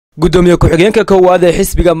gudoomiye ku-xigeenka koowaad ee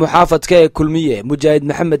xisbiga muxaafadka ee kulmiye mujaahid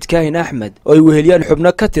maxamed kaahin axmed oo ay weheliyaan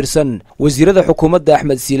xubno ka tirsan wasiirada xukuumadda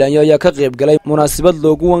axmed siilaanyo ayaa ka qayb galay munaasabad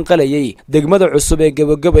loogu wanqalayay degmada cusub ee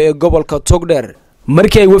Gebo ee gobolka Togdher.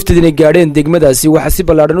 markii ay wafdidina gaadheen degmadaasi waxaa si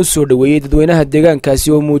ballaadhan u soo dhaweeyay dadweynaha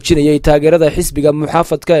deegaankaasi oo muujinayay taageerada xisbiga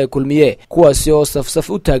muxaafadka ee kulmiye kuwaasi oo safsaf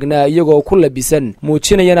u taagnaa iyagoo ku labisan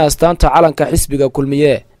muujinayana astaanta calanka xisbiga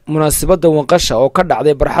kulmiye. munaasabada wanqasha oo ka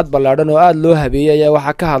dhacday barxad ballaadhan oo aad loo habeeyay ayaa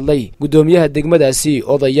waxaa ka hadlay gudoomiyaha degmadaasi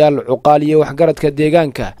odayaal cuqaal iyo waxgaradka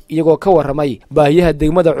deegaanka iyagoo ka waramay baahiyaha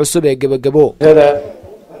degmada cusub ee Gebo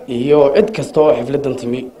iyo cid kasta oo xafladan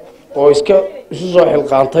timi oo isu soo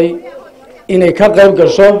xilqaantay inay ka qayb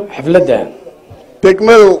gasho xafladan.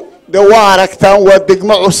 degmadu waa aragtaan waa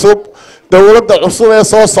degmo cusub dawladda cusub ee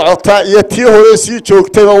soo socota iyo tii hore sii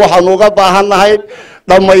joogtayba waxaan uga baahanahay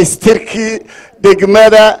dhamaystirkii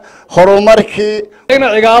degmada horumarkii ina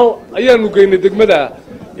cigaal ayaanu geynay degmada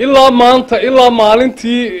ilaa maanta ilaa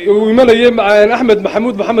maalintii uu imanayay Axmed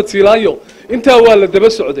Maxamed Siilaanyo inta waa la daba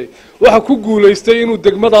socday waxa ku guuleystay inuu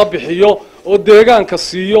degmada bixiyo oo deegaanka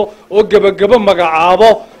siiyo oo Gebo magacaabo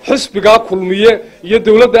xisbiga kulmiye iyo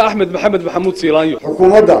dawladda Axmed Maxamed Siilaanyo.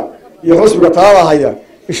 xukuumadda iyo xisbiga talada haya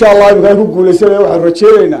insha Allah ay ku guuleysay waxaan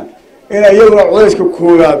rajaynaynaa in ayaguna culayska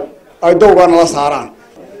koowaad ay dowgan la saaraan.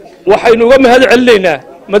 waxaynu uga mahad celinaynaa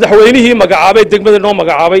madaxweynihii magacaabay degmada noo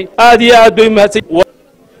magacaabay aad iyo aad bay mahadsan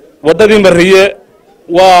wadadii mariye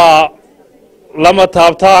waa lama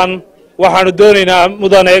taabtaan waxaanu doonaynaa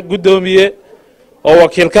mudane gudoomiye oo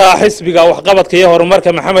wakiilka xisbiga waxqabadka iyo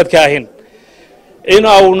horumarka Maxamed Kaahin in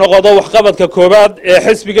uu noqdo waxqabadka koobaad ee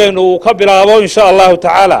xisbigeenu uu ka bilaabo insha Allah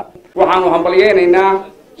taala. waxaanu hambalyeeynaa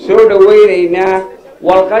soo dhaweynaynaa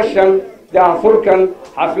walqashan daafurkan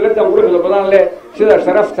xafladan quruxda badan leh sida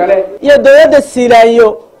sharafta leh iyo dawladda Siilaanyo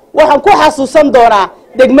waxaan ku xasuusan doonaa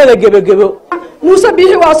degmada Gebo muuse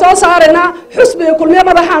biixi waa soo saarayna xisbiga kulmiye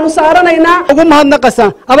madaxaanu saaranaynaa ugu mahadnaqasan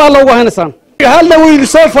adaa loogu haynaysan hal wiil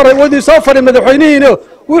soo faray madaxweynihiina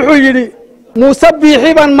wuxuu yiri muuse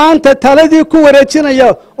biixi baan maanta taladii ku wareejinaya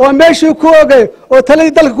oo meeshii ku ogay oo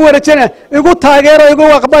taladii dalka ku wareejinaya igu taageero igu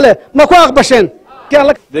aqbale ma ku aqbasheen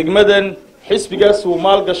degmadan xisbigaas uu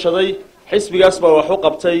maal gashaday xisbigaas baa wax u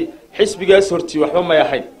qabtay xisbigaas hortii waxba ma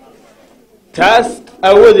yahay taas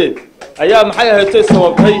awadeed ayaa maxay ahayd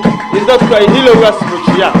sababtay in dadku ay hilowgaas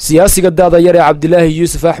muujiyaan. siyaasiga daada yar ee Cabdilaahi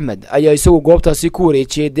Yuusuf Axmed ayaa isagu goobtaasi ku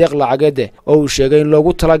wareejiyay deeq lacageed oo uu sheegay in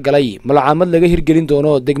loogu talagalay malcaamad laga hirgelin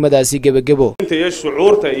doono degmadaasi Gebo. inta iyo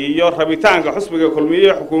shucuurta iyo rabitaanka xisbiga kulmiye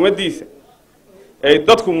xukuumaddiisa ay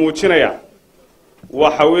dadku muujinayaan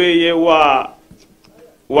waxa weeye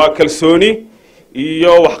waa kalsooni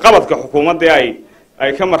iyo waxqabadka xukuumadda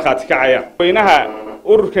ay ka marxaati kacayaan. weynaha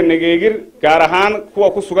ururka nageegir gaar ahaan kuwa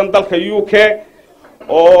ku sugan dalka UK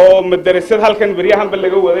oo madarasad halkan baryahanba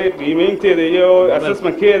laga waday qiimeynteeda iyo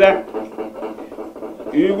assessmentkeeda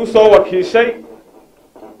igu soo wakiishay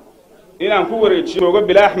inaan ku wareejiyo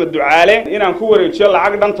Bilaa Axmed Ducaale inaan ku wareejiyo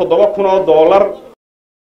lacag dhan $7,000.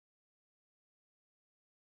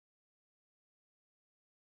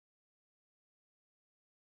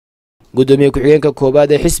 gudoomiye ku-xigeenka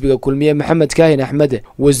koowaad ee xisbiga kulmiye maxamed kaahin axmed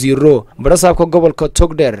wasiiro barasaabka gobolka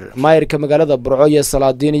Togdher maayirka magaalada Burco iyo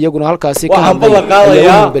Salaadiin iyaguna halkaasi ka hadlay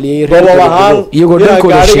iyagoo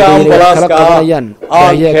dhankooda sheegay inay kala qabanayaan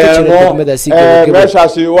baahiyaha ka jira degmadaasi Gebo.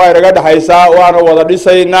 meeshaasi waa inaga dhaxaysaa waana wada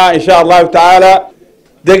dhisaynaa insha Allah taala.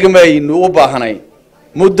 degmaynu u baahnay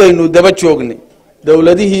muddaynu daba joognay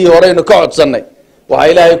dawladihii horeynu ka codsanay waxa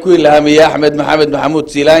Ilaahay ku ilaahamay Axmed Maxamed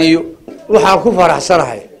Siilaanyo. waxaan ku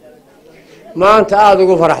faraxsanahay maanta aad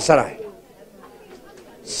ugu faraxsanahay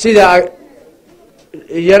sida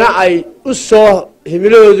iyana ay u soo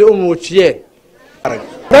himiladooda u muujiyeen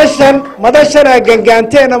madashana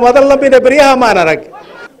gangaanteena madan lamida baryaha maan arag.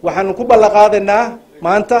 waxaanu ku ballanqaadaynaa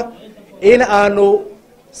maanta in aanu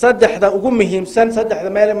saddexda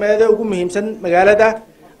meelood ugu muhiimsan magaalada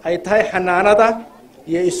ay tahay xanaanada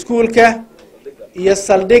iyo iskuulka iyo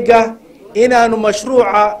saldhiga inaanu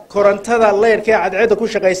mashruuca korontada leerka cadceeda ku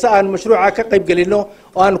shaqeysa aan mashruuca ka qayb galino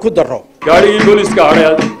oo aan ku daro gaarigii booliska hore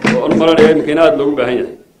oo maranaya imkanaad loogu baahan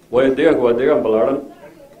yahay way deegaanka waa deegaan ballaaran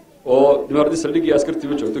oo dimardi saldhigii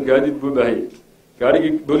askartiiba joogto gaadiid buu baahan yahay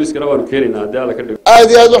gaarigii booliskana waanu keenaynaa haddii alla ka dhigo. aad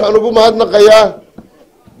iyo aad waxaan ugu mahadnaqayaa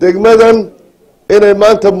degmadan inay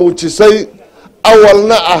maanta muujisay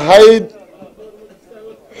awalna ahayd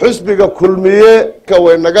xisbiga kulmiye ka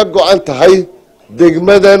way naga go'an tahay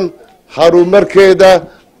degmadan harumarkeeda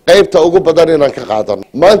qaybta ugu badan inaan ka qaadano.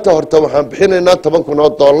 maanta horta waxaan bixinaynaa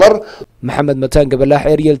 $10,000. maxamed mataan gabalaax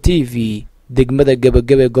Ariel TV degmada Gebo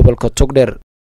gobolka Togdher.